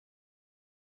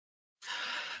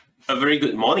A very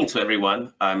good morning to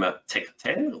everyone. I'm Tech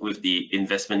 10 with the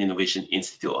Investment Innovation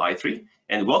Institute, I3,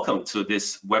 and welcome to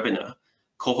this webinar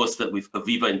co-hosted with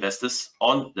Aviva Investors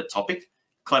on the topic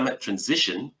Climate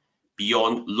Transition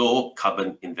Beyond Low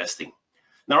Carbon Investing.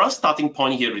 Now, our starting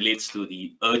point here relates to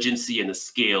the urgency and the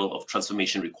scale of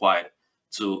transformation required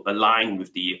to align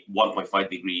with the 1.5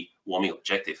 degree warming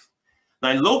objective.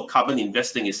 Now, low carbon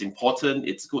investing is important,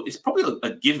 it's good, it's probably a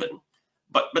given,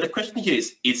 but the question here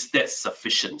is that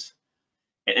sufficient?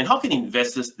 And how can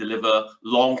investors deliver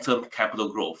long-term capital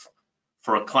growth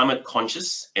for a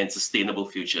climate-conscious and sustainable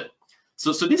future?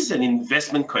 So this is an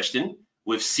investment question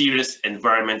with serious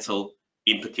environmental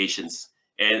implications.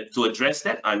 And to address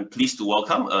that, I'm pleased to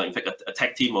welcome, in fact, a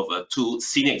tech team of two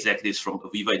senior executives from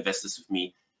Aviva Investors with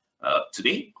me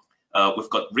today. We've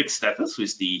got Rick Stathers, who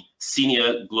is the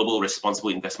Senior Global Responsible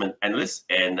Investment Analyst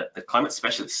and the Climate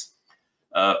Specialist.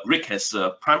 Rick has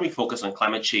a primary focus on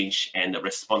climate change and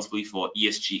responsibility for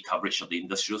ESG coverage of the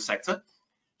industrial sector.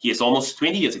 He has almost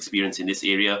 20 years experience in this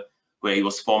area, where he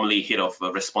was formerly head of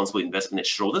responsible investment at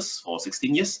Schroders for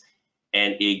 16 years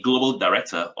and a global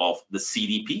director of the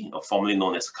CDP, or formerly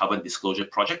known as Carbon Disclosure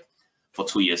Project, for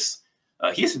 2 years.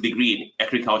 He has a degree in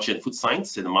agriculture and food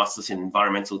science and a master's in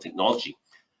environmental technology.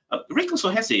 Rick also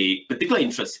has a particular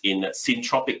interest in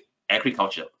syntropic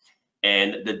agriculture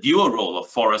and the dual role of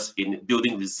forests in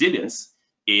building resilience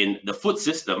in the food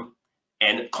system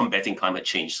and combating climate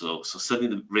change. So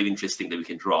certainly really interesting that we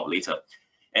can draw out later.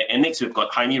 And next we've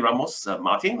got Jaime Ramos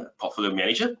Martin, portfolio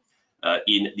manager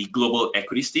in the global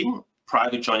equities team. Prior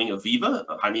to joining Aviva,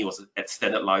 Jaime was at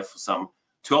Standard Life for some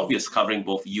 12 years covering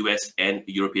both US and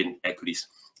European equities.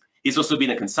 He's also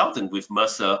been a consultant with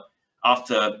Mercer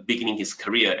after beginning his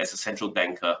career as a central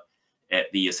banker at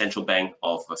the Central Bank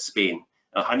of Spain.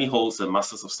 Jaime holds a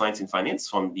Master's of Science in Finance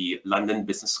from the London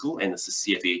Business School and is a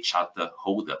CFA charter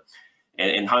holder.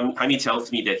 And Jaime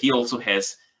tells me that he also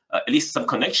has at least some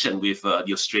connection with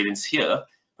the Australians here,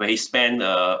 where he spent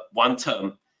one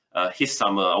term, his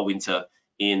summer or winter,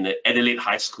 in Adelaide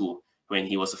High School when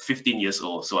he was 15 years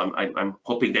old. So I'm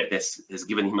hoping that this has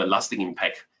given him a lasting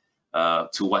impact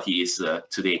to what he is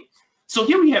today. So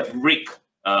here we have Rick,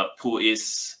 who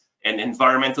is an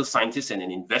environmental scientist and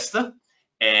an investor,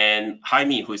 and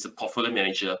Jaime, who is a portfolio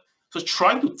manager, so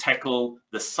trying to tackle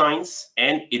the science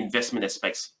and investment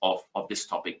aspects of this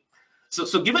topic.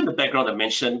 So given the background I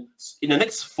mentioned, in the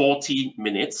next 40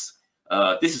 minutes,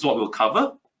 this is what we'll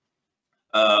cover.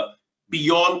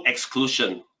 Beyond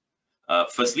exclusion,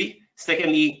 firstly.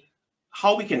 Secondly,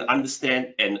 how we can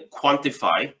understand and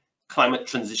quantify climate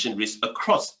transition risk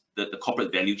across the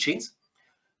corporate value chains.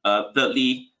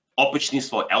 Thirdly, opportunities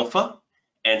for alpha.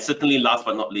 And certainly, last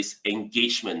but not least,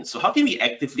 engagement. So how can we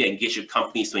actively engage with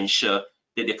companies to ensure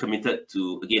that they're committed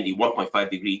to, again, the 1.5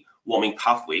 degree warming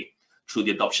pathway through the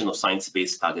adoption of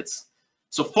science-based targets?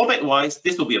 So format-wise,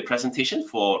 this will be a presentation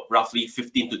for roughly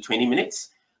 15 to 20 minutes.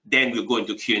 Then we'll go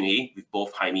into Q&A with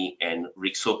both Jaime and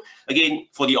Rick. So again,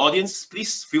 for the audience,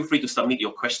 please feel free to submit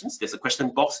your questions. There's a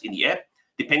question box in the app,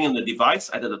 depending on the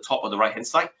device, either the top or the right-hand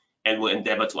side, and we'll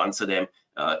endeavor to answer them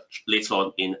later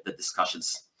on in the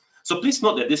discussions. So please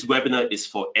note that this webinar is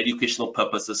for educational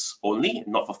purposes only,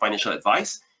 not for financial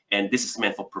advice, and this is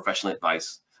meant for professional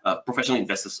advice, professional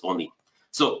investors only.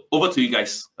 So over to you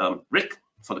guys, Rick,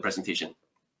 for the presentation.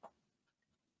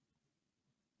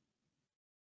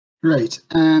 Great,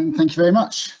 and thank you very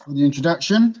much for the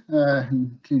introduction,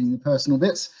 including the personal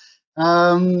bits.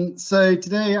 So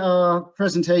today our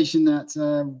presentation that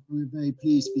we're very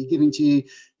pleased to be giving to you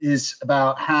is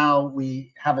about how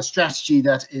we have a strategy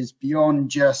that is beyond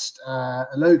just a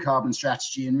low carbon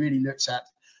strategy and really looks at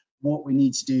what we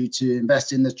need to do to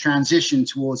invest in the transition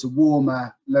towards a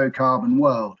warmer, low carbon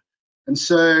world. And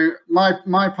so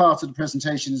my part of the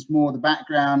presentation is more the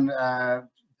background,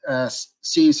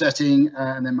 scene setting,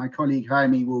 and then my colleague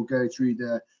Jaime will go through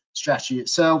the strategy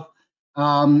itself.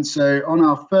 So on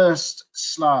our first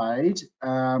slide,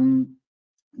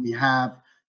 we have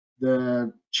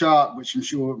the chart, which I'm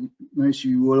sure most of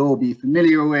you will all be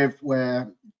familiar with, where,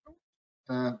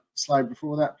 slide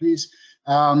before that, please,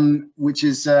 which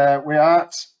is we're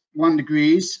at 1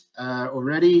 degree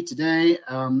already today.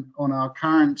 On our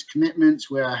current commitments,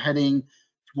 we're heading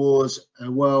towards a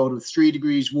world of 3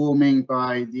 degrees warming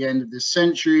by the end of this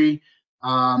century.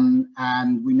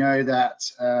 And we know that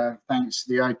thanks to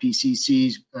the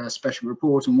IPCC's special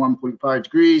report on 1.5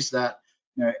 degrees, that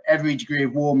every degree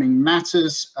of warming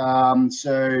matters.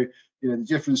 So the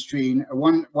difference between a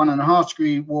 1.5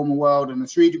 degree warmer world and a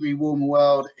 3 degree warmer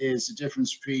world is the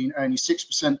difference between only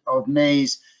 6% of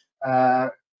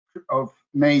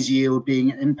maize yield being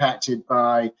impacted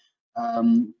by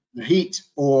the heat,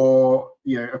 or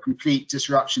a complete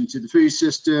disruption to the food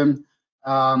system,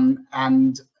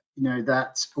 and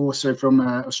that also from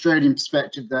an Australian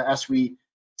perspective, that as we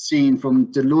seen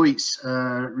from Deloitte's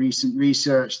recent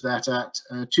research, that at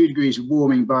 2 degrees of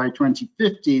warming by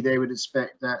 2050, they would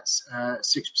expect that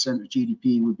 6% of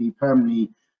GDP would be permanently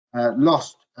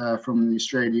lost from the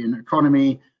Australian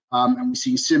economy. And we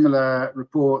see similar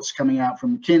reports coming out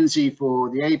from McKinsey for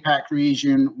the APAC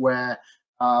region, where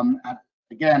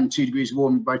again 2 degrees of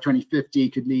warming by 2050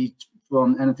 could lead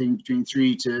from anything between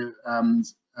 3 to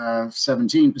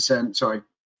 17%, sorry,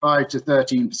 5 to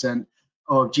 13%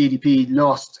 of GDP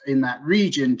lost in that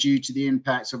region due to the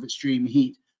impacts of extreme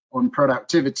heat on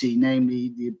productivity,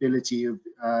 namely the ability of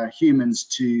humans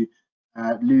to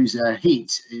lose their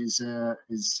heat is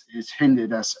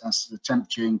hindered as the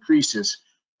temperature increases.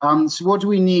 So what do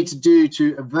we need to do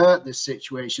to avert this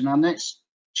situation? Our next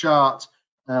chart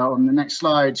on the next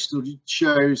slide sort of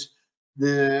shows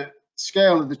the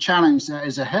scale of the challenge that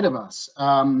is ahead of us.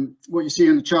 What you see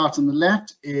on the chart on the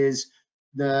left is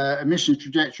the emission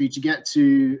trajectory to get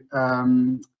to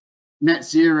net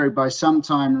zero by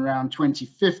sometime around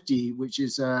 2050, which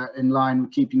is in line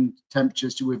with keeping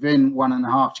temperatures to within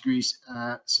 1.5 degrees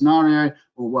scenario,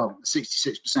 or well, a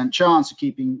 66% chance of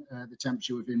keeping the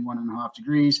temperature within 1.5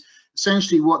 degrees.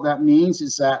 Essentially what that means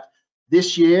is that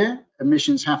this year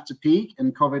emissions have to peak,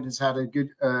 and COVID has had a good,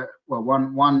 well,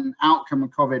 one outcome of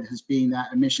COVID has been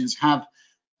that emissions have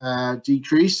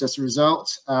decreased as a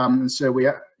result, and so we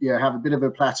have a bit of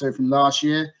a plateau from last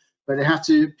year, but they have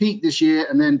to peak this year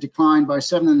and then decline by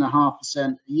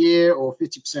 7.5% a year or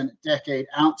 50% a decade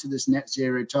out to this net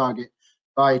zero target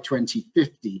by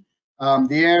 2050.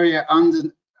 The area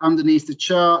underneath the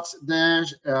chart there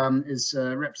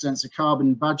represents a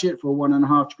carbon budget for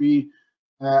 1.5 degree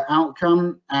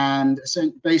outcome, and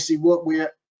basically what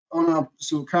we're on our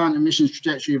sort of current emissions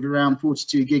trajectory of around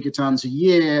 42 gigatons a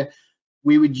year,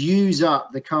 we would use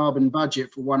up the carbon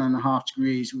budget for 1.5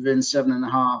 degrees within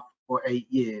 7.5 or 8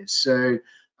 years. So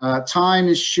time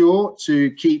is short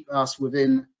to keep us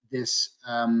within this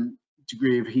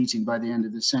degree of heating by the end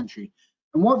of the century.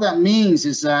 And what that means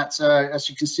is that, as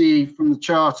you can see from the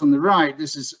chart on the right,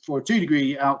 this is for a 2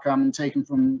 degree outcome and taken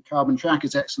from Carbon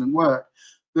Tracker's excellent work.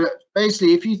 But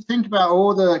basically, if you think about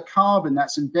all the carbon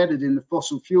that's embedded in the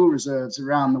fossil fuel reserves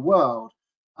around the world,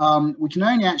 we can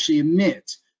only actually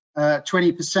emit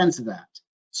 20% of that.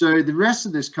 So the rest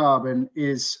of this carbon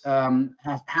is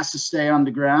has to stay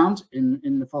underground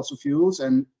in the fossil fuels,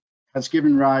 and has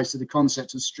given rise to the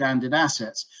concept of stranded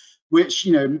assets, which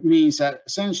means that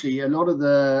essentially a lot of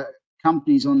the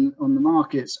companies on the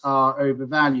markets are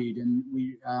overvalued, and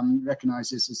we recognize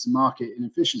this as the market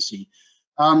inefficiency.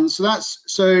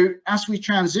 So as we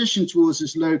transition towards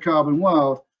this low carbon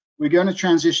world, we're going to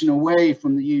transition away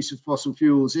from the use of fossil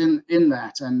fuels in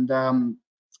that,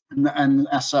 and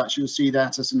as such, you'll see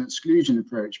that as an exclusion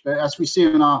approach. But as we see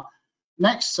on our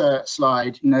next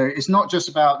slide, it's not just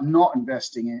about not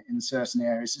investing in certain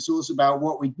areas, it's also about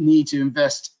what we need to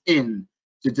invest in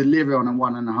to deliver on a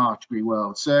 1.5 degree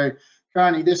world. So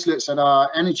currently this looks at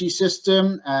our energy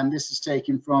system, and this is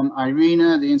taken from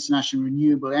IRENA, the International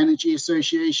Renewable Energy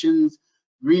Association's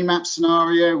remap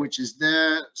scenario, which is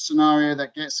their scenario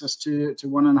that gets us to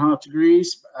 1.5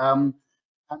 degrees.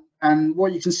 And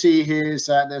what you can see here is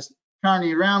that there's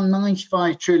currently around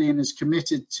 95 trillion is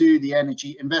committed to the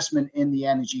energy investment in the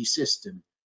energy system.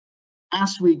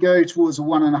 As we go towards a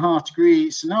 1.5 degree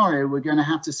scenario, we're going to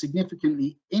have to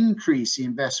significantly increase the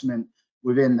investment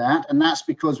within that, and that's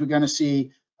because we're going to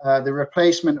see the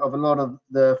replacement of a lot of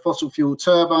the fossil fuel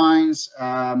turbines,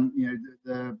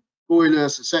 the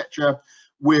boilers, etc.,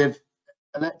 with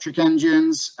electric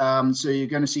engines. So you're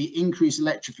going to see increased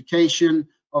electrification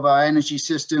of our energy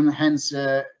system, hence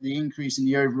the increase in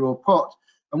the overall pot.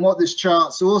 And what this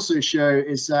charts also show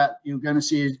is that you're going to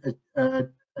see a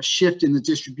shift in the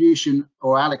distribution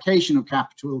or allocation of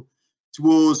capital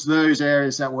towards those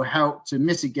areas that will help to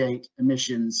mitigate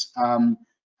emissions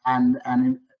and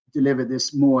deliver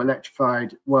this more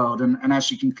electrified world. And as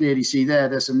you can clearly see there,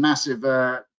 there's a massive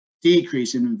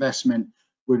decrease in investment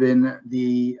within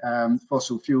the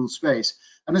fossil fuel space.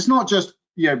 And it's not just,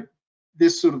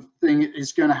 this sort of thing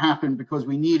is going to happen because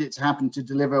we need it to happen to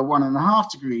deliver a 1.5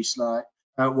 degree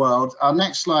world. Our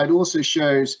next slide also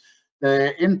shows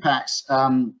the impacts,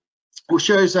 or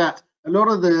shows that a lot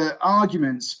of the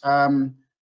arguments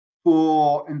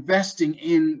for investing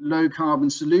in low carbon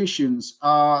solutions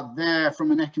are there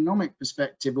from an economic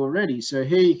perspective already. So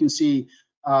here you can see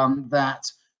that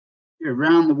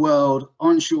around the world,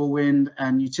 onshore wind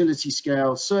and utility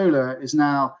scale solar is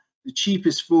now the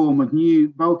cheapest form of new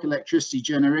bulk electricity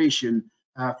generation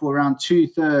for around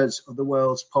 2/3 of the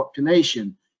world's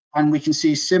population. And we can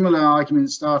see similar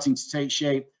arguments starting to take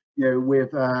shape,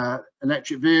 with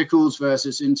electric vehicles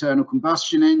versus internal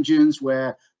combustion engines,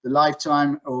 where the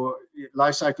lifetime or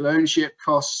life cycle ownership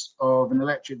costs of an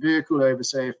electric vehicle over,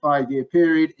 say, a 5-year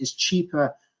period is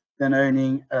cheaper than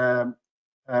owning an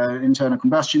internal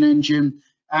combustion engine.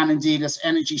 And indeed, as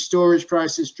energy storage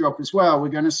prices drop as well, we're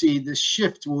going to see this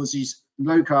shift towards these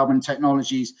low carbon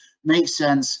technologies make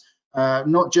sense,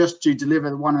 not just to deliver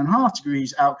the 1.5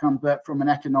 degrees outcome, but from an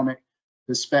economic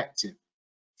perspective.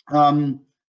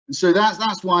 So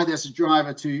that's why there's a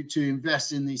driver to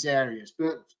invest in these areas.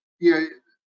 But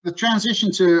the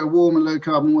transition to a warm and low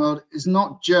carbon world is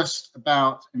not just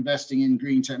about investing in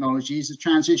green technologies. The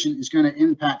transition is going to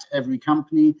impact every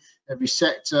company, every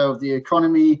sector of the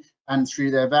economy, and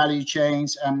through their value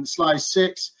chains. And slide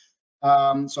 7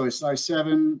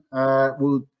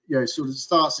 will sort of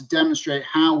starts to demonstrate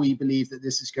how we believe that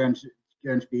this is going to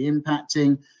be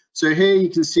impacting. So here you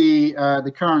can see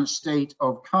the current state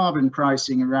of carbon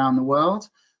pricing around the world.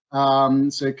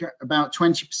 So about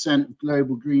 20% of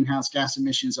global greenhouse gas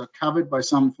emissions are covered by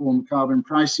some form of carbon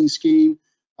pricing scheme.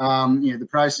 The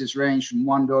prices range from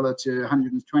 $1 to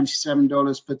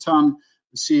 $127 per ton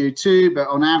of CO2, but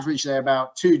on average they're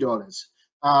about $2.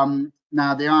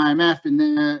 Now the IMF in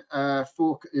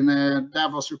their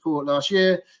Davos report last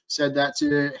year said that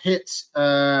to hit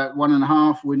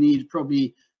 1.5, we need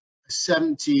probably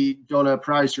 $70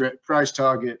 price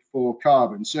target for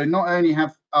carbon. So not only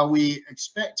are we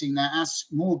expecting that as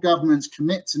more governments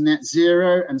commit to net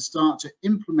zero and start to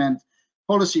implement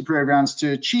policy programs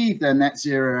to achieve their net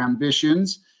zero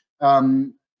ambitions,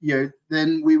 then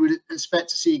we would expect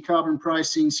to see carbon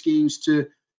pricing schemes to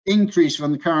increase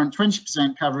from the current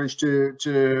 20% coverage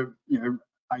to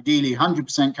ideally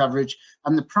 100% coverage,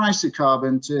 and the price of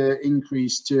carbon to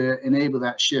increase to enable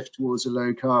that shift towards a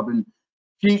low carbon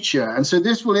future. And so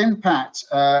this will impact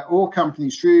all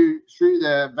companies through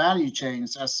their value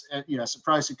chains as the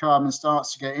price of carbon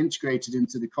starts to get integrated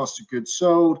into the cost of goods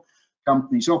sold,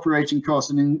 companies' operating costs,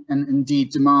 and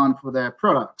indeed demand for their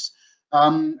products.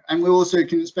 And we also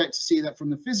can expect to see that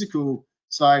from the physical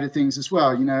side of things as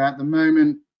well. At the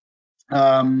moment,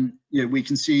 we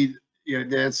can see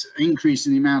there's an increase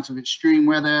in the amount of extreme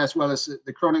weather as well as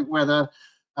the chronic weather.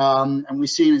 And we've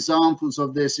seen examples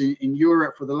of this in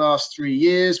Europe for the last 3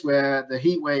 years, where the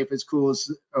heat wave has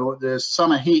caused, or the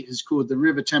summer heat has caused the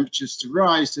river temperatures to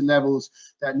rise to levels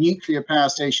that nuclear power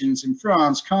stations in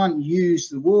France can't use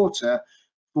the water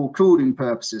for cooling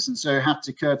purposes, and so have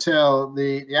to curtail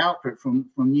the output from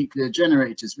nuclear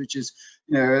generators, which is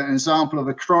an example of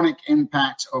a chronic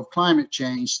impact of climate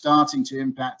change starting to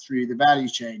impact through the value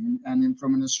chain. And then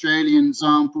from an Australian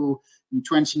example, in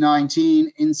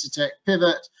 2019, Incitec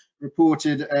Pivot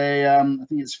reported I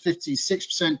think it's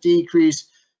 56% decrease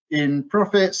in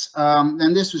profits.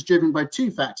 And this was driven by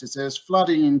 2 factors. There's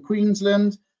flooding in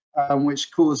Queensland, which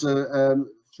caused a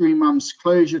 3 months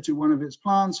closure to one of its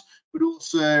plants, but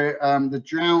also the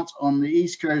drought on the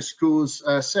East Coast caused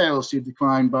sales to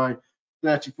decline by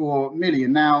 34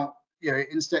 million. Now,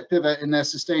 Incitec Pivot in their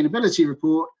sustainability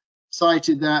report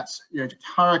cited that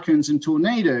hurricanes and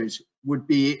tornadoes would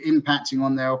be impacting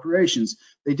on their operations.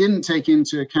 They didn't take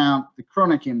into account the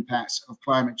chronic impacts of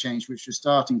climate change, which we're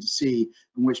starting to see,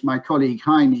 and which my colleague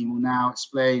Jaime will now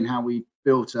explain how we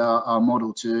built our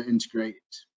model to integrate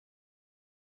it.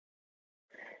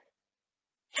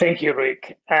 Thank you,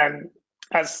 Rick. And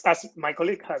as my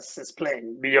colleague has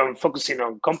explained, beyond focusing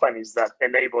on companies that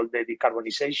enable the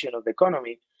decarbonization of the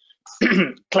economy,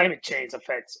 climate change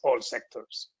affects all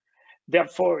sectors.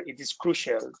 Therefore, it is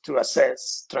crucial to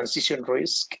assess transition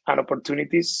risk and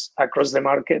opportunities across the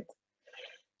market.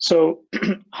 So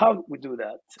how do we do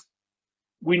that?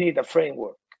 We need a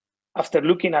framework. After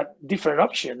looking at different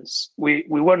options, we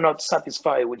were not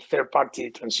satisfied with third-party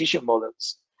transition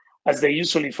models, as they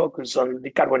usually focus on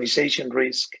decarbonization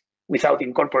risk without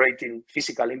incorporating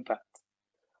physical impact.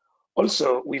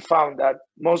 Also, we found that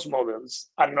most models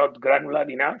are not granular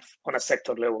enough on a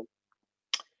sector level.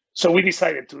 So we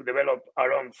decided to develop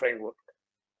our own framework.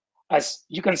 As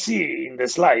you can see in the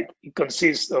slide, it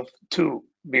consists of 2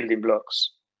 building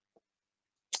blocks.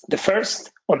 The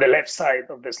first, on the left side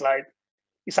of the slide,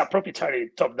 is a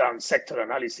proprietary top-down sector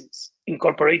analysis,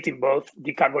 incorporating both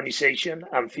decarbonization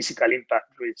and physical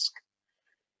impact risk.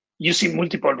 Using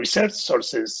multiple research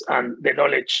sources and the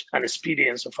knowledge and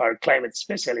experience of our climate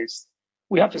specialists,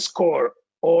 we have scored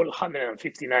all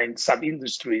 159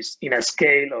 sub-industries in a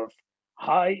scale of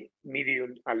high,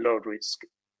 medium, and low risk.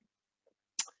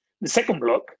 The second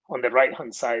block, on the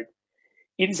right-hand side,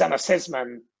 it is an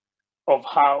assessment of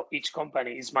how each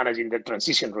company is managing their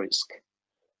transition risk.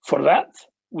 For that,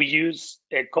 we use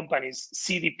a company's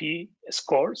CDP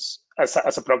scores as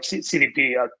a proxy.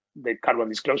 CDP, the Carbon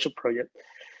Disclosure Project.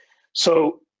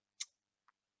 So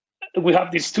we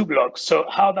have these two blocks. So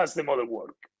how does the model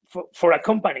work? For a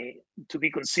company to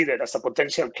be considered as a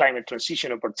potential climate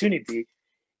transition opportunity,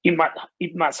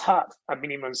 it must have a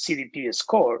minimum CDP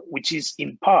score, which is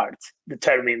in part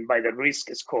determined by the risk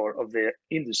score of the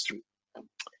industry.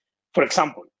 For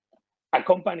example, a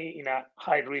company in a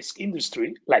high-risk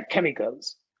industry, like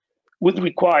chemicals, would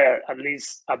require at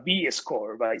least a B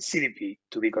score by CDP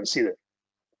to be considered.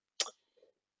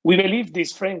 We believe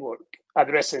this framework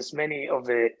addresses many of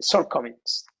the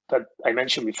shortcomings that I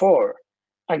mentioned before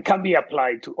and can be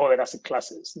applied to other asset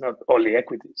classes, not only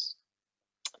equities.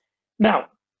 Now,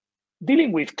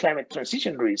 dealing with climate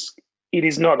transition risk, it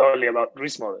is not only about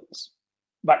risk models,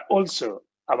 but also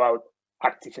about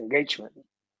active engagement.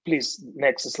 Please,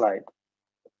 next slide.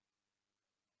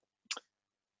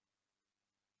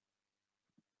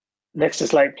 Next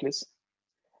slide, please.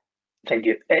 Thank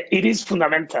you. It is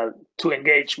fundamental to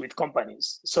engage with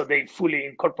companies so they fully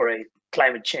incorporate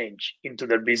climate change into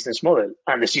their business model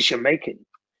and decision making.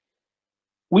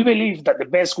 We believe that the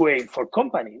best way for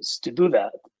companies to do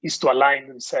that is to align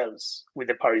themselves with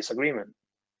the Paris Agreement.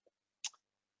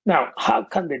 Now, how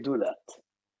can they do that?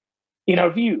 In our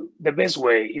view, the best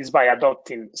way is by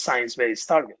adopting science-based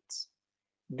targets.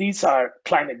 These are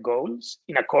climate goals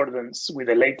in accordance with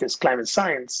the latest climate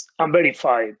science and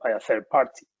verified by a third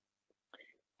party.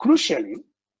 Crucially,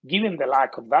 given the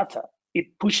lack of data,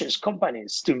 it pushes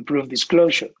companies to improve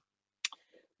disclosure.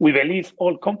 We believe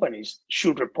all companies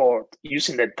should report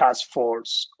using the Task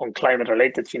Force on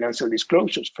Climate-Related Financial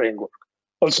Disclosures framework,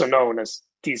 also known as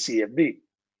TCFD.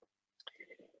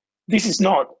 This is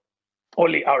not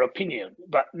only our opinion,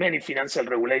 but many financial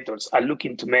regulators are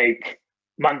looking to make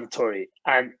mandatory,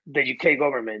 and the UK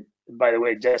government, by the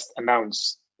way, just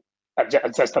announced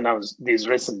this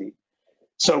recently.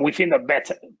 So we think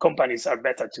that companies are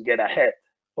better to get ahead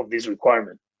of this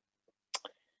requirement.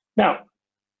 Now,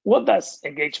 what does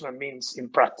engagement mean in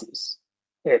practice?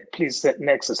 Please,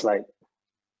 next slide.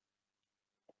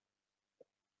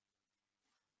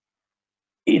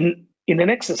 In the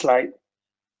next slide,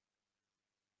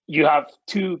 you have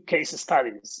two case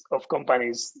studies of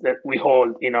companies that we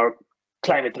hold in our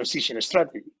climate transition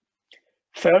strategy.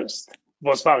 First,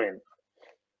 Volkswagen.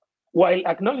 While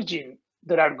acknowledging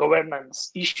there are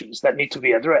governance issues that need to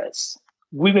be addressed,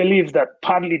 we believe that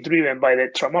partly driven by the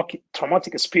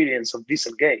traumatic experience of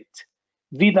Dieselgate,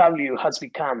 VW has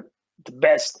become the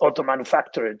best auto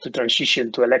manufacturer to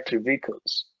transition to electric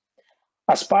vehicles.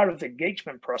 As part of the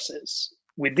engagement process,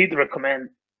 we did recommend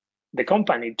the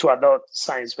company to adopt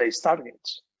science-based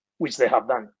targets, which they have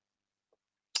done.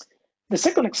 The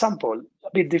second example, a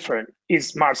bit different,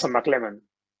 is Mars & McLellan.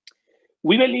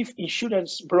 We believe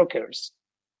insurance brokers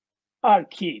are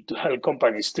key to help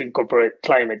companies to incorporate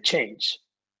climate change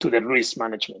to their risk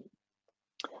management.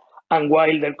 And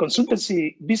while their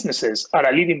consultancy businesses are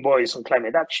a leading voice on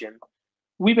climate action,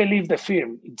 we believe the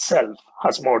firm itself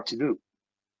has more to do.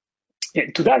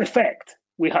 To that effect,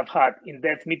 we have had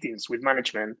in-depth meetings with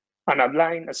management and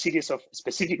outlined a series of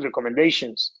specific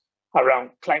recommendations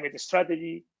around climate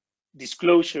strategy,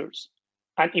 disclosures,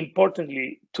 and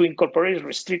importantly, to incorporate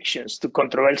restrictions to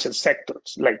controversial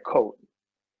sectors like coal.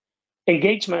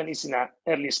 Engagement is in an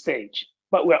early stage,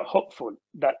 but we are hopeful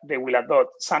that they will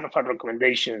adopt some of our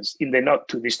recommendations in the not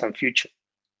too distant future.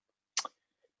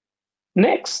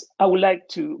 Next, I would like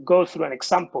to go through an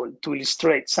example to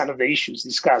illustrate some of the issues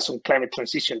discussed on climate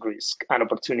transition risk and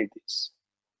opportunities.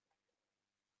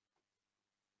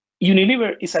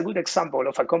 Unilever is a good example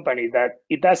of a company that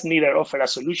it does neither offer a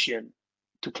solution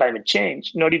to climate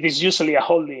change, nor it is usually a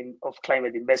holding of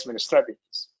climate investment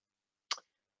strategies.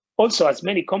 Also, as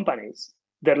many companies,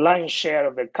 their lion's share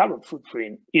of their carbon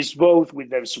footprint is both with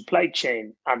their supply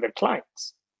chain and their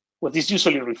clients, what is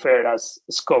usually referred as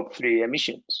Scope 3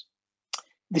 emissions.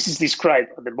 This is described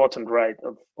at the bottom right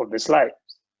of the slide.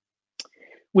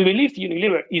 We believe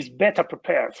Unilever is better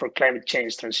prepared for climate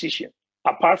change transition.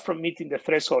 Apart from meeting the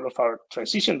threshold of our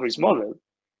transition risk model,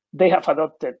 they have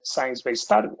adopted science-based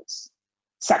targets,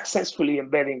 successfully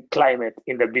embedding climate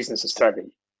in their business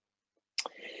strategy.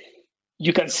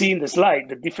 You can see in the slide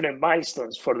the different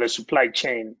milestones for the supply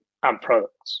chain and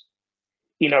products.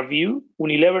 In our view,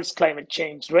 Unilever's climate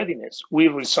change readiness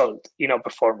will result in our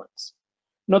performance.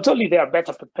 Not only they are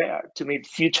better prepared to meet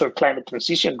future climate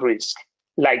transition risk,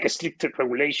 like a stricter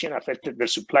regulation affecting their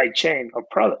supply chain or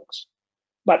products,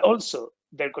 but also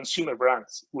their consumer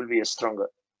brands will be stronger.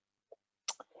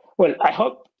 Well, I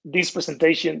hope these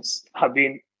presentations have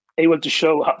been able to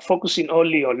show how focusing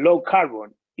only on low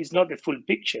carbon is not the full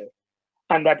picture,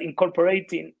 and that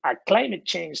incorporating a climate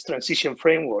change transition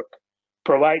framework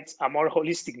provides a more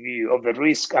holistic view of the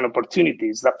risk and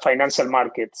opportunities that financial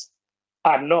markets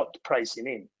are not pricing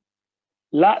in.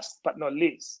 Last but not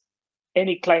least,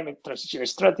 any climate transition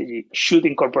strategy should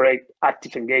incorporate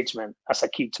active engagement as a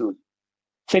key tool.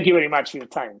 Thank you very much for your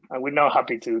time, and we're now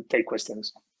happy to take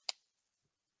questions.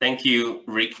 Thank you,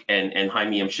 Rick and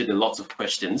Jaime. I'm sure there are lots of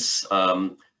questions.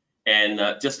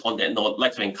 Just on that note, I'd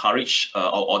like to encourage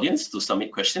our audience to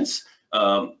submit questions.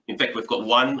 In fact, we've got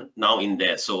one now in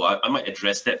there, so I might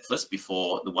address that first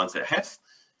before the ones that I have.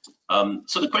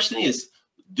 So the question is,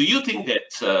 do you think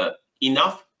that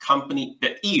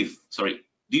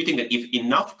do you think that if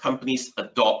enough companies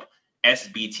adopt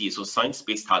SBT, so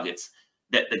science-based targets,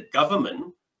 that the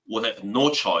government will have no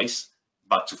choice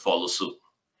but to follow suit?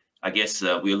 I guess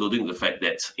we're alluding to the fact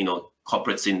that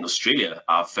corporates in Australia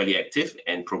are fairly active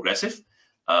and progressive.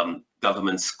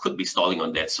 Governments could be stalling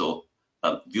on that. So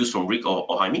views from Rick or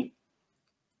Jaime?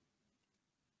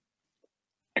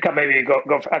 I can maybe go.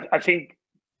 I think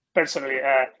personally,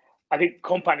 I think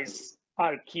companies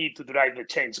are key to drive the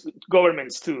change.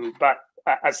 Governments too, but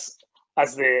as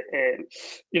the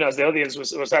as the audience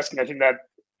was asking, I think that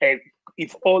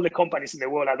if all the companies in the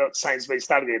world adopt science-based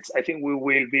targets, I think we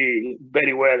will be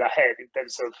very well ahead in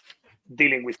terms of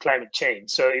dealing with climate change.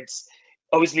 So it's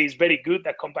very good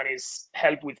that companies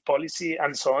help with policy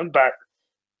and so on, but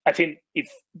I think if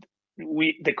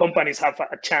the companies have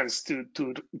a chance to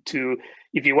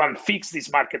if you want, fix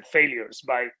these market failures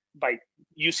by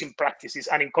using practices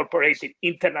and incorporating,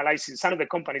 internalizing. Some of the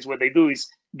companies, what they do is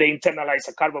they internalize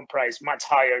a carbon price much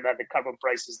higher than the carbon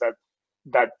prices that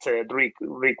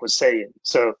Rick was saying.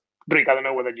 So Rick, I don't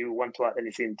know whether you want to add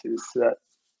anything to that.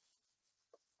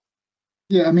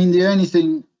 Yeah, I mean, the only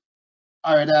thing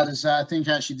I would add is that I think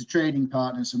actually the trading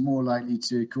partners are more likely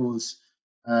to cause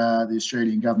the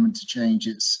Australian government to change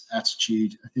its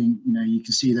attitude. I think you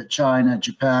can see that China,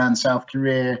 Japan, South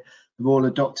Korea have all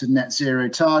adopted net zero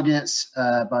targets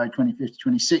by 2050,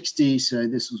 2060. So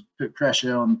this will put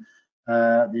pressure on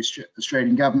the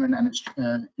Australian government and its,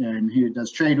 and who it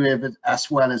does trade with, as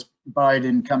well as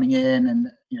Biden coming in, and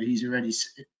he's already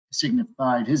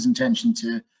signified his intention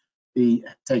to be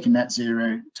taking net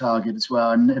zero target as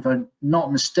well. And if I'm not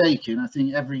mistaken, I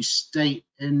think every state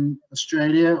in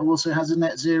Australia also has a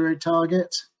net zero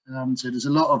target. So there's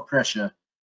a lot of pressure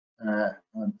at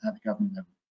the government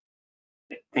level.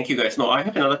 Thank you, guys. Now I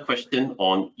have another question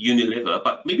on Unilever,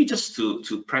 but maybe just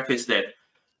to preface that,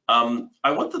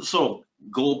 I wanted to sort of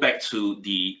go back to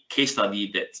the case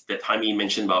study that Jaime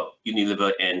mentioned about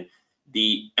Unilever and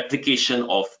the application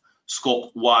of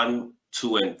scope 1,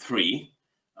 2, and 3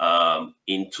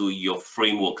 into your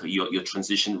framework, your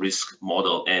transition risk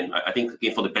model. And I think,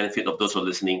 again, for the benefit of those who are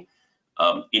listening,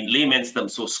 in layman's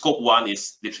terms, so scope 1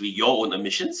 is literally your own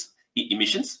emissions.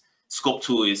 Scope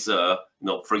 2 is,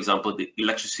 for example, the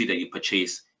electricity that you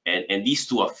purchase, and these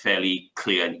two are fairly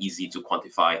clear and easy to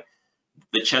quantify.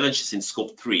 The challenge is in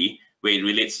scope 3, where it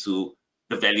relates to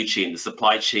the value chain, the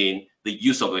supply chain, the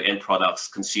use of your end products,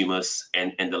 consumers,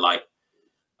 and the like.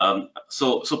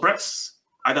 So perhaps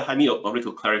either Jaime or Rick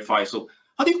will clarify. So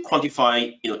how do you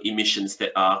quantify emissions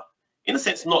that are, in a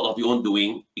sense, not of your own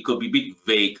doing? It could be a bit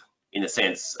vague in a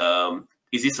sense.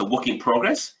 Is this a work in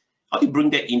progress? How do you bring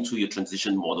that into your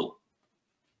transition model?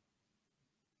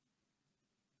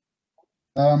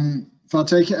 If I'll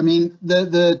take it, I mean,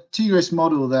 the T-risk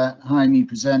model that Jaime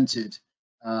presented,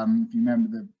 if you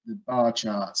remember the bar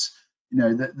charts,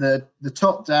 the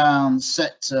top-down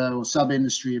sector or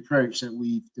sub-industry approach that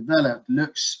we've developed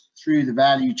looks through the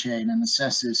value chain and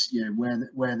assesses,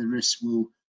 where the risks will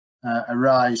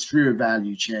arise through a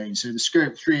value chain. So the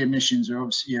scope 3 emissions are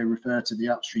obviously refer to the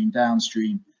upstream,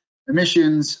 downstream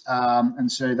emissions, and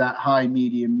so that high,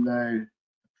 medium, low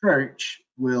approach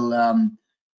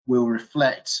will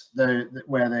reflect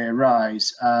where they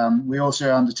arise. We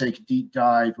also undertake a deep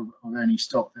dive of any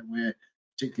stock that we're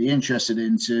particularly interested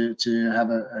in to have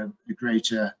a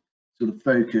greater sort of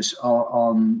focus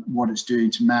on what it's doing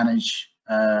to manage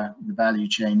the value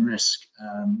chain risk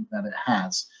that it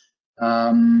has.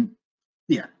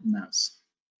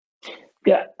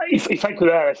 If I could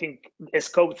add, I think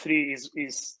scope 3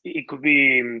 is it could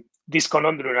be this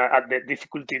conundrum at the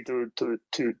difficulty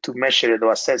to measure it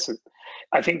or assess it.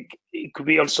 I think it could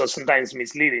be also sometimes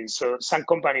misleading. So some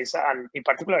companies, and in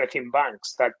particular, I think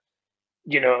banks, that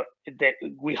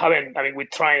we haven't. I mean, we're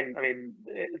trying. I mean,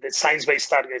 the Science-Based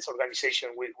Targets organization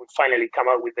will finally come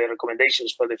out with the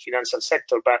recommendations for the financial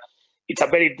sector, but it's a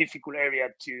very difficult area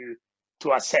to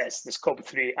assess the scope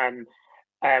 3. And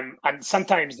And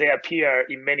sometimes they appear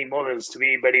in many models to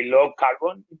be very low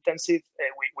carbon intensive,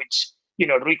 which,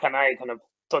 Rick and I kind of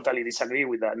totally disagree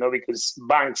with that, no? Because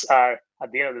banks are,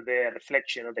 at the end of the day, a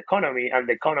reflection of the economy, and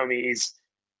the economy is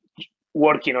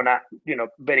working on a,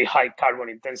 very high carbon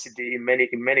intensity in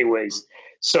many ways.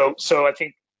 So I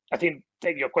think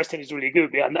your question is really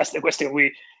good, and that's the question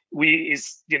we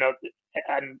is,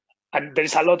 and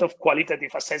there's a lot of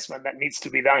qualitative assessment that needs to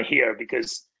be done here,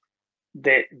 because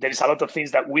there's a lot of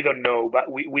things that we don't know, but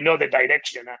we know the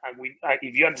direction, and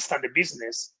if you understand the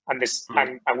business and this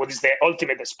and what is the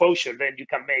ultimate exposure, then you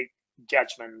can make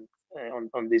judgment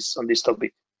on this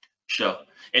topic. Sure.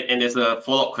 And there's a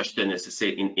follow-up question, as I say,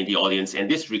 in the audience, and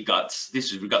this regards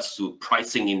to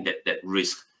pricing in that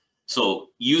risk. So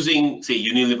using, say,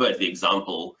 Unilever as the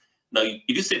example, now if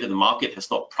you say that the market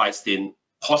has not priced in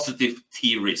positive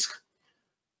T risk,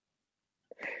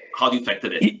 how do you factor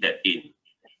that in?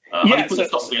 How do you put a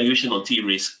stock valuation on T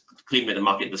risk, claim that the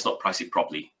market does not price it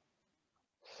properly?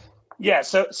 Yeah,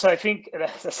 so I think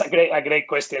that's a great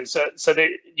question. So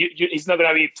it's not going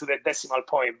to be to the decimal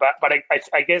point, but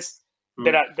I guess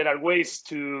there are ways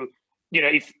to,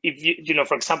 if you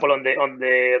for example, on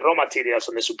the raw materials,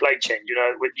 on the supply chain, you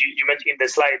mentioned in the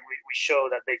slide we show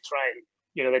that they try,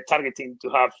 they're targeting to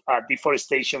have a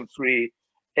deforestation-free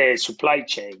supply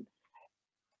chain.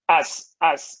 As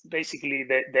basically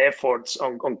the efforts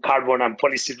on carbon and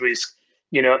policy risk,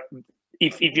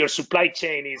 if your supply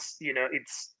chain is,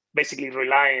 it's basically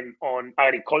relying on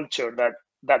agriculture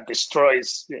that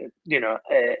destroys,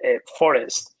 a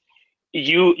forest,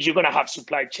 you're going to have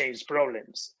supply chain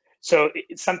problems. So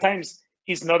sometimes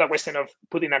it's not a question of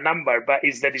putting a number, but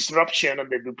it's the disruption on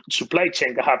the supply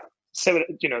chain that have several,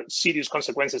 serious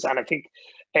consequences. And I think,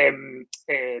 you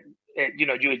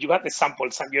had the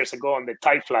sample some years ago on the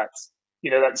Thai floods,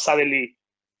 that suddenly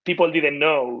people didn't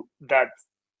know that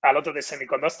a lot of the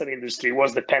semiconductor industry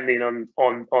was depending on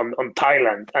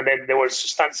Thailand, and then there was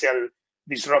substantial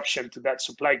disruption to that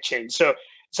supply chain. So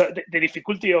the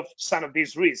difficulty of some of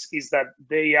these risks is that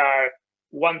they are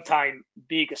one-time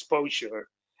big exposure.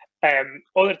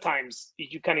 Other times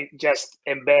you can just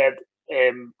embed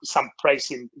some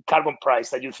pricing, carbon price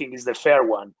that you think is the fair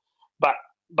one, but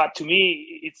to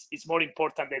me it's more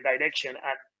important the direction,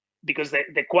 and because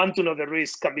the quantum of the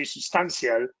risk can be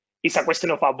substantial, it's a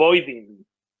question of avoiding.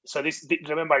 So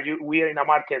remember, we are in a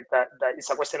market that is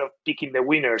a question of picking the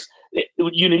winners.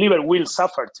 Unilever will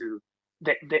suffer too.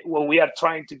 What we are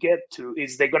trying to get to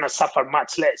is they're going to suffer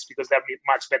much less because they're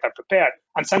much better prepared,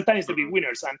 and sometimes they'll be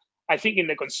winners. And I think in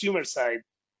the consumer side,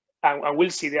 and we'll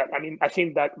see that. I mean, I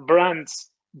think that brands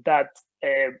that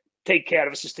take care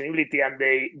of sustainability and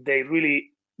they really,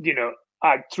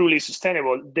 are truly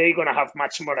sustainable, they're going to have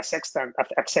much more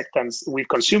acceptance with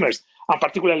consumers, and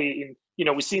particularly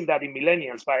in, we've seen that in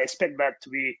millennials, but I expect that to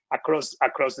be across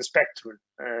the spectrum.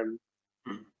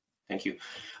 Thank you.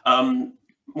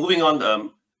 Moving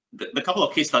on, the couple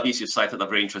of case studies you cited are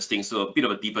very interesting. So a bit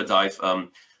of a deeper dive.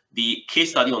 The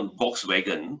case study on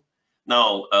Volkswagen.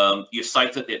 Now, you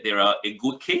cited that they are a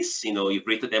good case. You've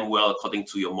rated them well according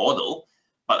to your model.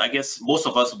 But I guess most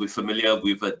of us will be familiar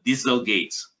with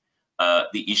Dieselgate,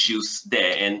 the issues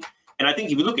there. And I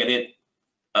think if you look at it,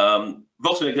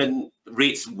 Volkswagen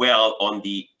rates well on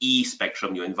the E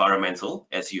spectrum, your environmental,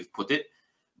 as you've put it,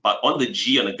 but on the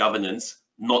G, on the governance,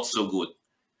 not so good.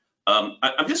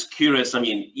 I'm just curious,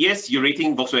 yes, you're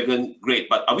rating Volkswagen great,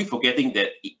 but are we forgetting that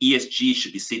ESG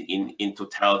should be seen in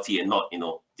totality and not,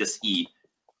 just E?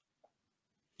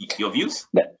 Your views?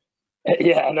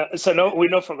 Yeah, no, so no, we're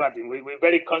not forgetting. We're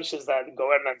very conscious that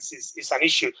governance is an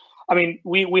issue.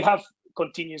 We have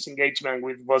continuous engagement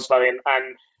with Volkswagen,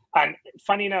 and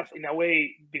funny enough, in a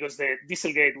way, because the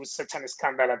Dieselgate was such a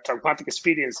scandal, a traumatic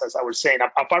experience, as I was saying,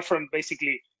 apart from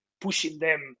basically pushing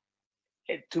them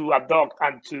to adopt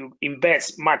and to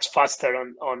invest much faster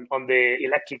on the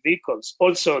electric vehicles.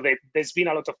 Also, there's been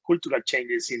a lot of cultural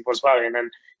changes in Volkswagen,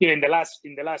 and in the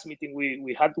last meeting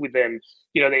we had with them,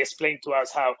 they explained to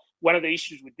us how one of the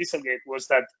issues with Dieselgate was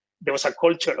that there was a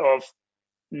culture of,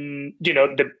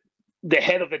 the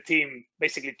head of the team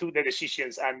basically took the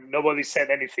decisions and nobody said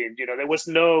anything. There was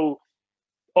no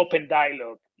open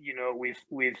dialogue, with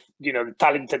the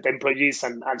talented employees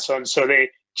and so on. So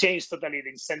they changed totally the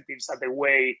incentives and the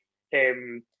way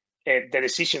the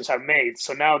decisions are made.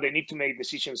 So now they need to make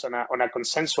decisions on a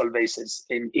consensual basis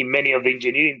in many of the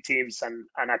engineering teams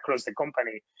and across the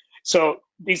company. So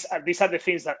these are the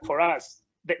things that for us,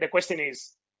 the question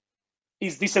is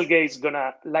Dieselgate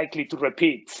gonna likely to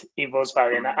repeat in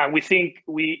Volkswagen? And we think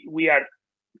we are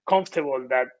comfortable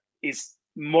that is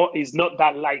not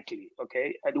that likely.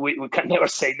 Okay, we can never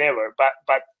say never,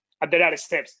 but there are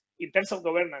steps. in terms of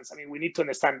governance, I mean, we need to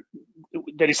understand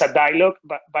there is a dialogue,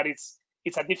 but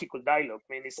it's a difficult dialogue.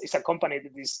 I mean, it's a company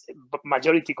that is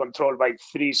majority controlled by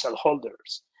 3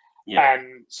 shareholders. Yeah.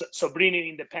 And so bringing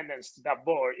independence to that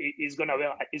board is going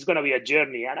to be a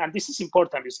journey. And this is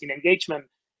important because in engagement,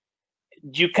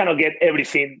 you cannot get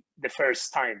everything the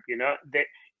first time. You know,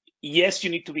 yes, you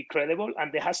need to be credible,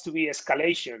 and there has to be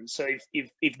escalation. So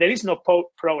if there is no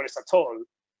progress at all,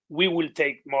 we will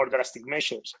take more drastic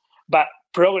measures. But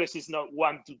progress is not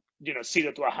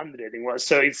 0 to 100 in one.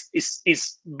 So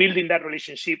it's building that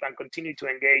relationship and continue to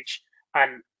engage,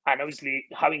 and obviously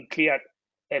having clear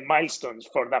milestones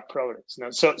for that progress. You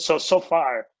know? So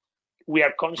far, we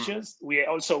are conscious. We are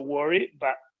also worried,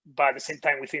 but at the same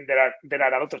time, we think there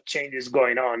are a lot of changes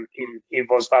going on in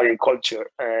Volkswagen culture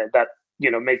that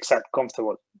makes that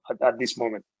comfortable at this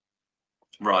moment.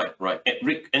 Right.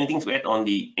 Rick, anything to add on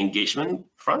the engagement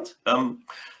front?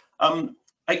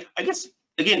 I guess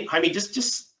again, I mean,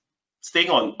 just staying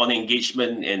on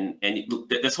engagement and look,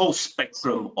 there's whole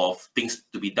spectrum of things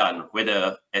to be done.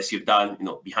 Whether as you've done,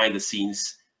 behind the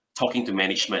scenes, talking to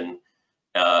management,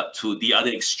 to the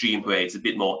other extreme where it's a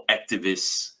bit more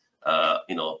activist,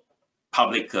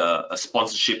 public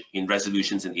sponsorship in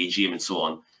resolutions and AGM and so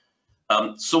on.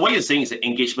 So what you're saying is that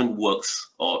engagement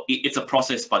works, or it's a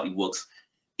process, but it works.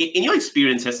 In your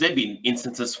experience, has there been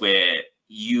instances where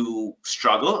you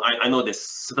struggle? I know there's a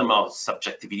certain amount of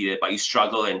subjectivity there, but you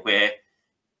struggle, and where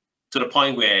to the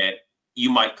point where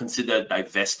you might consider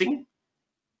divesting?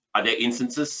 Are there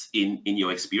instances in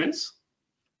your experience?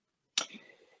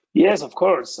 Yes, of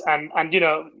course. And I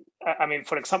mean,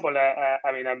 for example,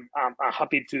 I mean, I'm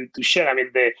happy to share. I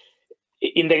mean,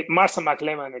 in the Marshall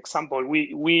McLennan example,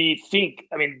 we think,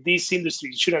 I mean, this industry,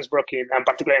 insurance broking, and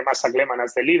particularly Marshall McLennan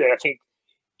as the leader, I think,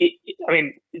 I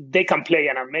mean, they can play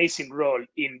an amazing role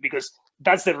because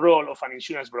that's the role of an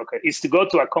insurance broker, is to go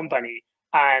to a company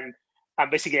and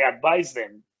basically advise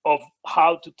them of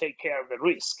how to take care of the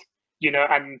risk,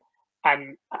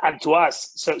 and to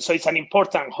us. So it's an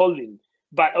important holding,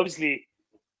 but obviously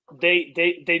there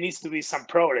needs to be some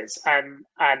progress, and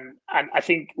I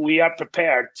think we are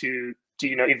prepared to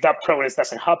if that progress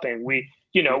doesn't happen,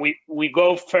 we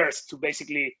go first to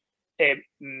basically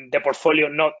the portfolio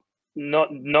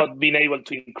not being able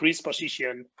to increase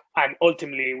position, and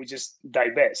ultimately we just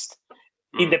divest.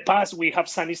 In the past, we have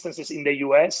some instances in the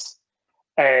US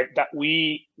that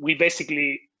we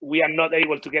are not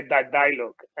able to get that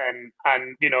dialogue,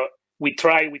 and we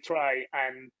try,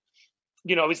 and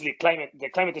obviously the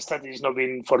climate strategy has not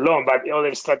been for long, but the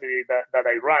other strategy that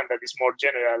I run that is more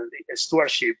general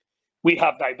stewardship, we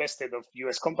have divested of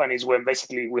US companies when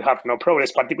basically we have no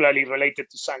progress, particularly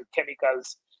related to some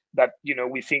chemicals that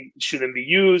we think shouldn't be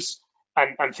used,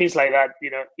 and things like that.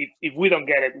 If we don't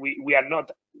get it, we are not,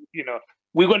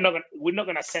 we're not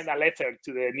gonna send a letter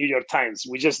to the New York Times.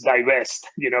 We just divest,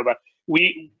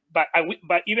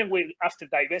 but even after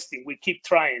divesting, we keep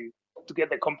trying to get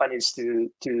the companies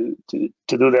to do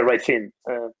the right thing.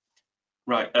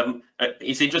 Right.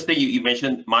 It's interesting you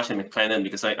mentioned Marsh & McLennan,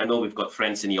 because I know we've got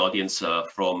friends in the audience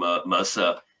from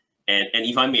Mercer. And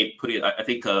if I may put it, I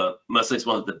think Mercer is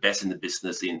one of the best in the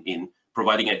business in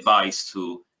providing advice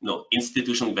to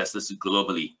institutional investors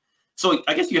globally. So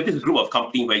I guess you have this group of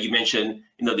companies where you mentioned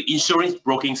the insurance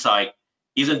broking side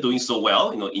isn't doing so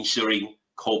well, insuring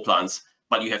coal plants,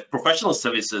 but you have professional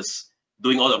services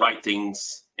doing all the right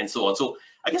things and so on. So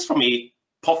I guess from a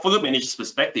portfolio manager's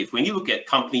perspective, when you look at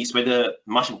companies, whether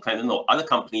Marsh & McLennan or other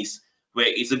companies, where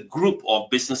it's a group of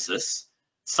businesses,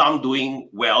 some doing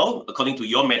well according to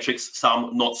your metrics,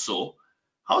 some not so,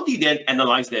 how do you then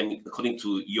analyze them according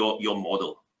to your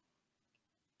model?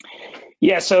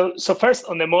 Yeah, so first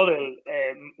on the model,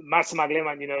 Marsh &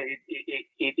 McLennan,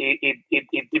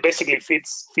 it basically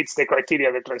fits the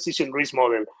criteria, the transition risk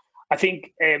model. I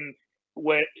think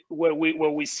where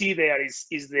we see there is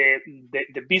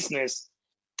the business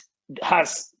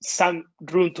has some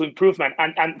room to improvement,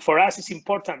 and for us it's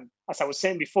important, as I was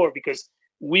saying before, because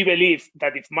we believe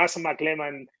that if Marsh &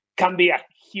 McLennan can be a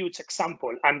huge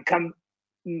example and can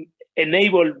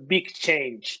enable big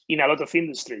change in a lot of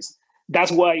industries,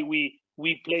 that's why we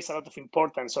place a lot of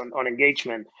importance on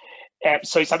engagement.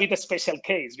 So it's a bit a special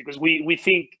case, because we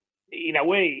think in a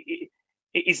way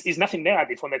it's nothing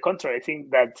negative. On the contrary, I think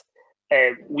that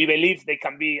we believe they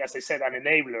can be, as I said, an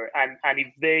enabler, and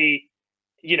if they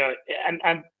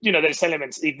there's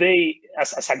elements, if they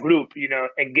as a group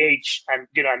engage and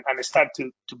and start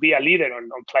to be a leader on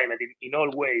climate in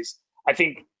all ways, I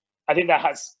think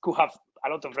that could have a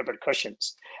lot of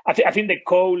repercussions. I think the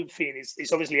coal thing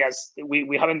is obviously, as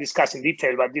we haven't discussed in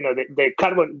detail, but the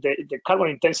carbon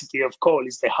intensity of coal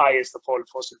is the highest of all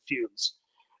fossil fuels.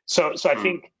 So I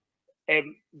think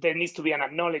there needs to be an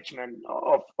acknowledgement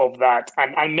of that,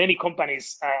 and many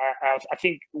companies, I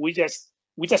think we just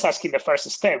asking the first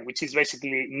step, which is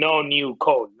basically no new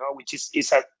code, no, which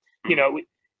is a, you know,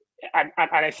 and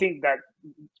I think that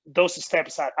those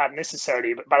steps are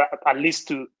necessary, but at least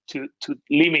to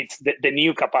limit the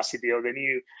new capacity or the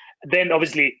new. Then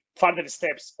obviously further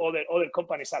steps, other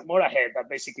companies are more ahead that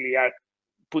basically are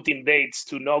putting dates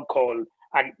to no call.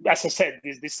 And as I said,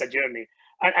 this is a journey.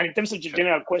 And in terms of your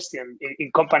general question,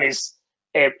 in companies,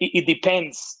 it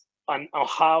depends on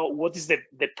what is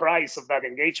the price of that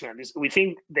engagement. We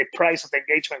think the price of the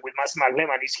engagement with Mass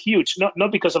Lehman is huge,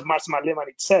 not because of Mass Lehman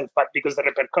itself, but because the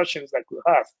repercussions that could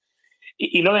have.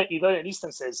 In other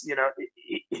instances, you know,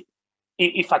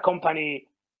 if a company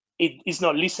is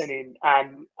not listening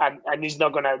and is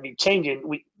not going to be changing,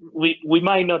 we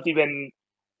might not even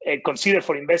consider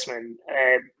for investment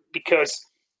because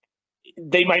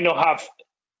they might not have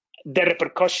the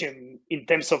repercussion in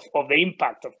terms of the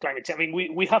impact of climate change. I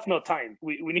mean, we have no time.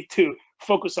 We need to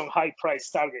focus on high price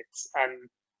targets, and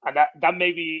that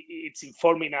maybe it's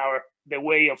informing the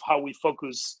way of how we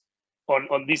focus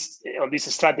on this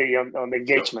strategy on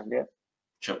engagement. Sure. Yeah.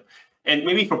 Sure. And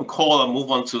maybe from a call, I'll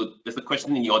move on to, there's a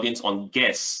question in the audience on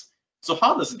gas. So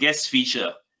how does gas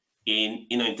feature in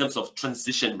terms of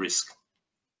transition risk?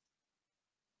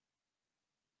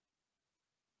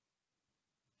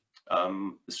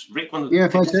 Rick, yeah,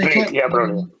 if I take it, yeah,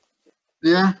 bro.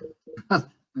 Yeah. Let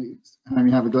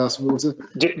me have a glass of water.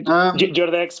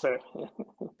 You're the expert.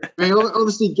 I mean,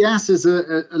 obviously, gas is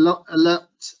a lot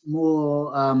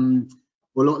more,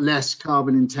 a lot less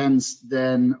carbon intense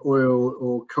than oil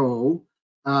or coal.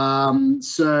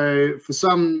 So for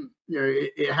some, you know,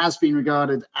 it has been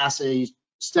regarded as a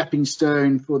stepping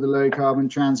stone for the low carbon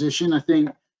transition. I think,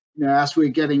 you know, as we're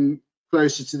getting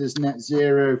closer to this net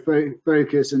zero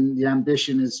focus and the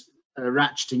ambition is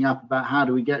ratcheting up about how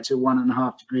do we get to a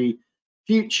 1.5 degree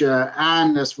future,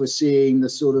 and as we're seeing the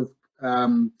sort of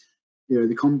you know,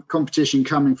 the competition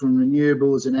coming from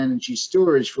renewables and energy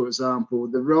storage, for example,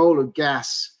 the role of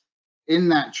gas in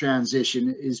that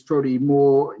transition is probably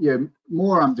more, you know,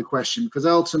 more under question, because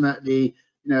ultimately,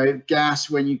 you know, gas,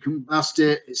 when you combust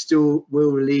it, it still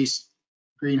will release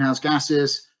greenhouse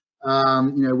gases.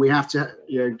 You know, we have to,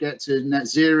 you know, get to net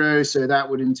zero, so that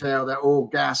would entail that all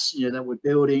gas, you know, that we're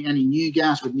building, any new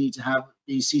gas would need to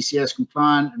be CCS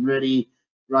compliant and ready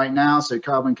right now, so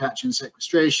carbon capture and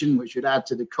sequestration, which would add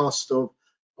to the cost of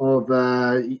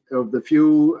the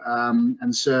fuel,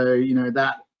 and so, you know,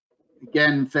 that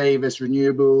again favors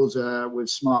renewables with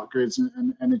smart grids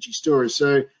and energy storage.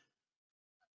 So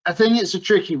I think it's a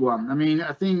tricky one. I mean,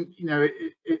 I think, you know,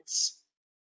 it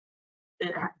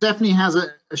definitely has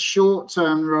a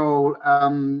short-term role,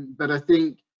 but I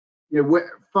think, you know,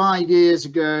 5 years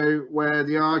ago, where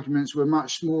the arguments were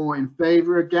much more in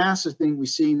favor of gas, I think we've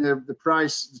seen the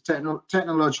price, the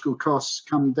technological costs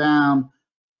come down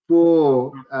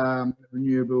for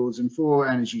renewables and for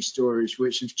energy storage,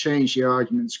 which have changed the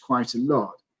arguments quite a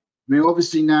lot. I mean,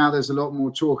 obviously now there's a lot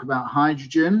more talk about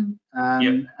hydrogen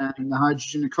and the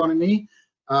hydrogen economy.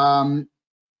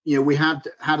 You know, we had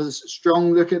a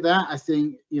strong look at that. I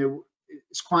think, you know,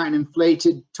 it's quite an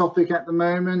inflated topic at the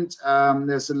moment.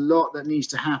 There's a lot that needs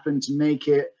to happen to make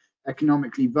it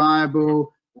economically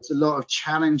viable. There's a lot of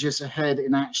challenges ahead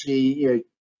in actually, you know,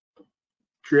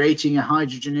 creating a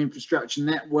hydrogen infrastructure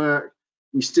network.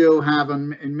 We still have,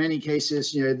 in many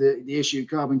cases, you know, the issue of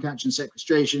carbon capture and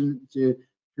sequestration to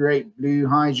create blue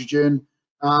hydrogen.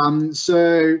 I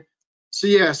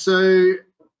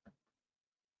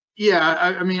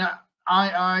mean,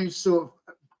 I sort of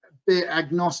a bit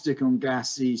agnostic on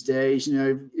gas these days. You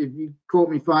know, if you caught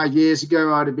me 5 years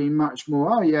ago, I'd have been much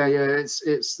more, oh yeah,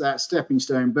 it's that stepping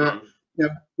stone. But you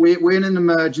know, we're in an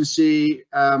emergency.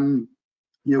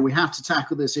 You know, we have to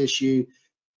tackle this issue.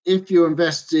 If you're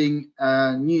investing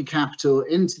new capital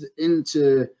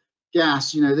into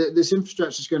gas, you know, this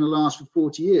infrastructure is going to last for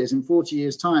 40 years. In 40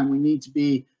 years' time, we need to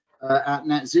be at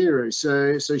net zero.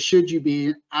 So should you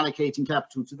be allocating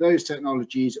capital to those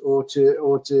technologies or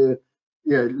to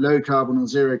you know, low carbon or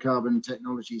zero carbon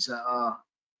technologies that are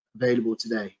available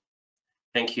today?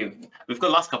 Thank you. We've got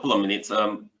the last couple of minutes.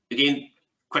 Again,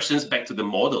 questions back to the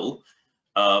model.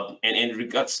 And in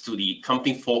regards to the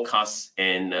company forecasts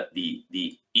and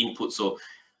the input, so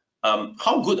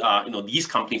how good are, you know, these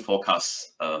company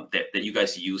forecasts that you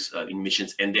guys use in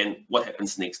missions, and then what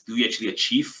happens next? Do you actually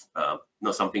achieve you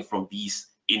know, something from these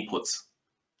inputs?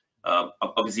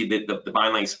 Obviously, the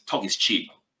byline talk is cheap,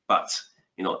 but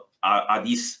you know, are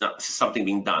these something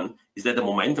being done? Is there the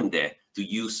momentum there to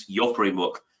use your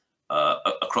framework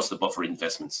across the board for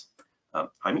investments?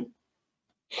 Jaime?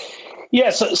 Yeah,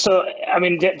 so I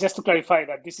mean, just to clarify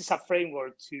that this is a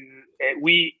framework to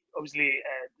we obviously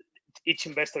each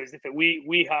investor is different.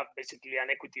 We have basically an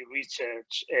equity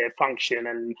research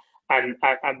function,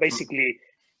 and basically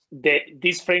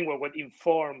this framework what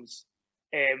informs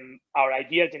our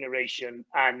idea generation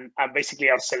and basically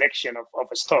our selection of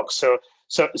stocks. So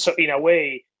in a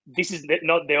way, this is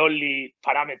not the only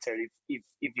parameter if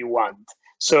you want.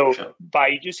 So Sure.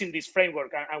 by using this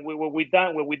framework, and what we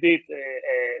did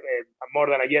more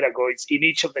than a year ago, it's in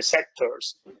each of the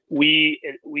sectors we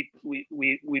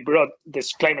brought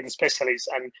this climate specialists,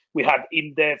 and we had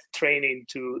in-depth training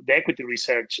to the equity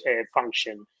research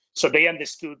function, so they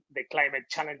understood the climate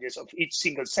challenges of each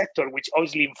single sector, which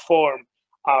obviously inform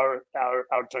our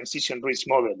transition risk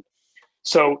model.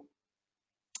 So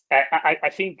I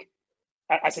think,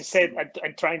 as I said,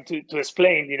 I'm trying to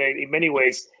explain, in many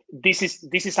ways, this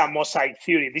is a mosaic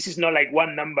theory. This is not like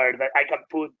one number that I can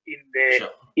put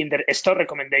in the stock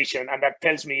recommendation and that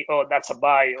tells me, oh, that's a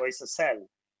buy or it's a sell.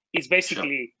 It's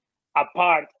basically a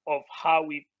part of how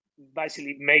we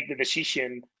basically make the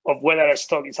decision of whether a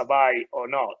stock is a buy or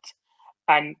not.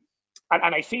 And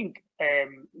I think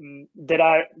there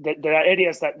are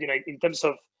areas that, in terms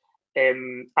of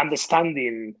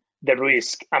understanding the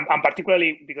risk, and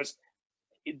particularly because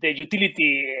the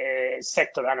utility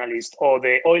sector analysts or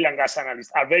the oil and gas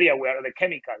analysts are very aware of the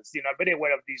chemicals, are very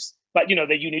aware of this. But, the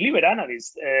Unilever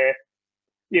analyst,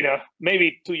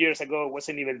 maybe 2 years ago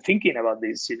wasn't even thinking about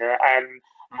this,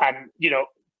 and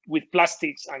with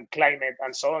plastics and climate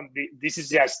and so on, this is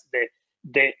just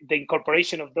the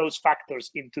incorporation of those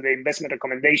factors into the investment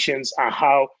recommendations and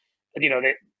how,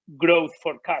 the growth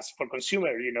forecast for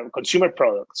consumer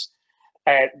products.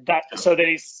 So there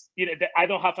is, I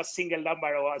don't have a single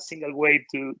number or a single way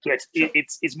to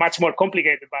it's much more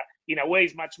complicated, but in a way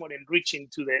it's much more enriching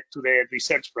to the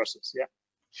research process. Yeah.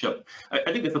 Sure.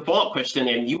 I think there's a follow-up question,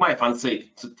 and you might have answered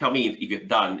it. So tell me if you've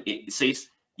done. It says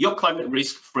your climate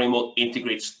risk framework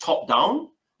integrates top-down,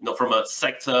 from a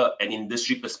sector and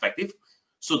industry perspective.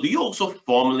 So do you also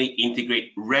formally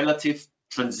integrate relative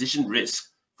transition risk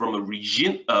from a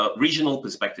regional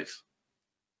perspective?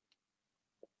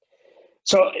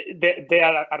 So they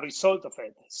are a result of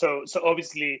it. So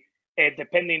obviously,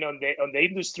 depending on the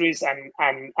industries and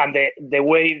the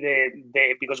way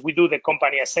because we do the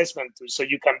company assessment too, so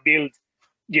you can build,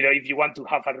 if you want to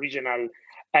have a regional.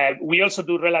 We also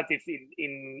do relative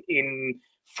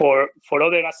for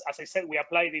other, as I said, we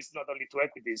apply this not only to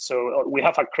equities. So we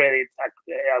have a credit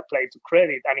applied to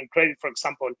credit, and in credit, for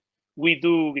example, we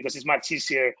do, because it's much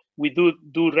easier, we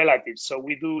do relative. So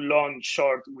we do long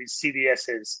short with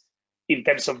CDSs in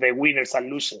terms of the winners and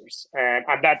losers, and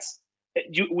that's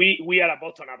we are a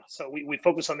bottom up. So we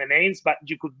focus on the names, but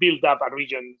you could build up a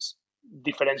region's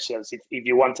differentials if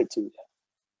you wanted to.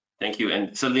 Thank you.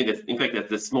 And certainly, in fact,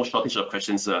 there's no shortage of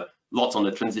questions, lots on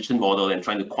the transition model and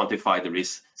trying to quantify the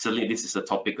risk. Certainly, this is a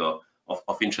topic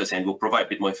of interest, and we'll provide a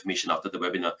bit more information after the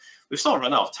webinar. We've sort of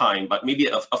run out of time, but maybe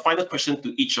a final question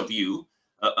to each of you,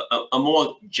 a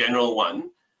more general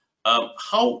one.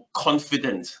 How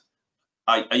confident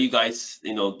are you guys,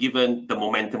 given the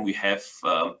momentum we have,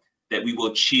 that we will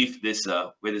achieve this,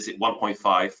 whether it's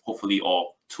 1.5, hopefully,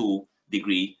 or 2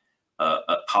 degree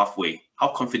pathway? How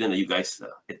confident are you guys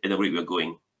at the rate we're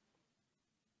going?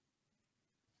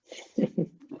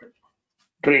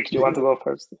 Rick, do you want to go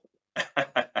first?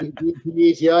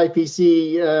 Use the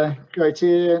IPC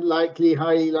criteria: likely,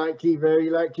 highly likely,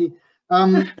 very likely.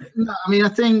 No, I mean, I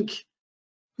think,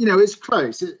 it's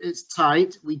close. It's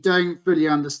tight. We don't fully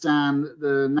understand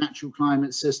the natural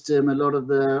climate system. A lot of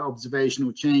the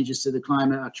observational changes to the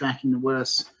climate are tracking the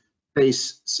worst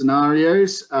case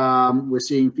scenarios. We're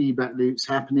seeing feedback loops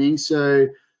happening. So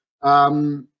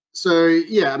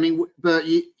yeah, I mean, but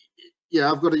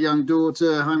I've got a young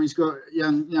daughter. Jaime's got a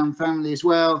young family as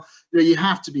well. You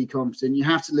have to be confident. You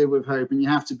have to live with hope, and you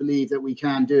have to believe that we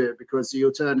can do it, because the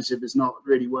alternative is not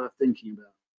really worth thinking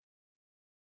about.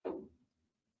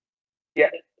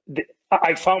 Yeah,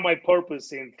 I found my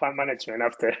purpose in fund management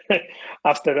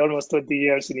after almost 20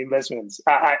 years in investments.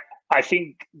 I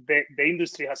think the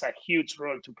industry has a huge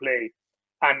role to play,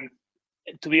 and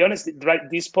to be honest, right,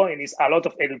 this point is a lot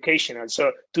of educational.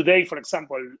 So today, for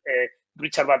example,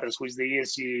 Richard Butters, who is the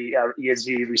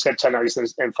ESG research analyst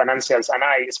and financials, and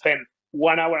I spent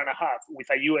 1.5 hours with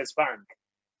a US bank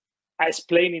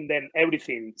explaining them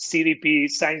everything: CDP,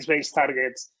 science-based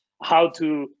targets, how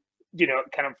to,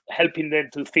 kind of helping them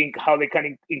to think how they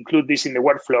can include this in the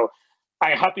workflow.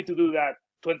 I'm happy to do that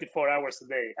 24 hours a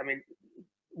day. I mean,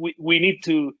 we need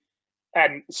to,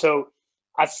 and so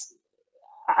as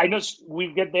I know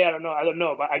we'll get there or no, I don't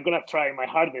know, but I'm gonna try my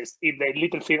hardest in the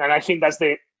little thing. And I think that's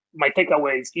my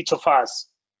takeaway is each of us,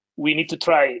 we need to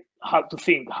try how to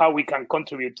think how we can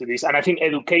contribute to this. And I think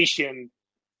education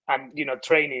and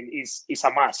training is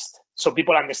a must, so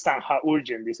people understand how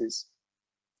urgent this is.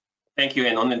 Thank you.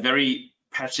 And on a very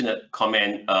passionate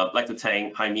comment, I'd like to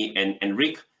thank Jaime and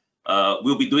Rick.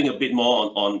 We'll be doing a bit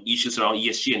more on issues around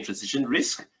ESG and transition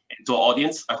risk. And to our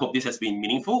audience, I hope this has been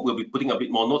meaningful. We'll be putting a bit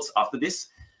more notes after this.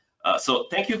 So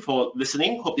thank you for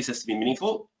listening. Hope this has been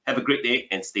meaningful. Have a great day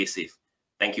and stay safe.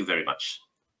 Thank you very much.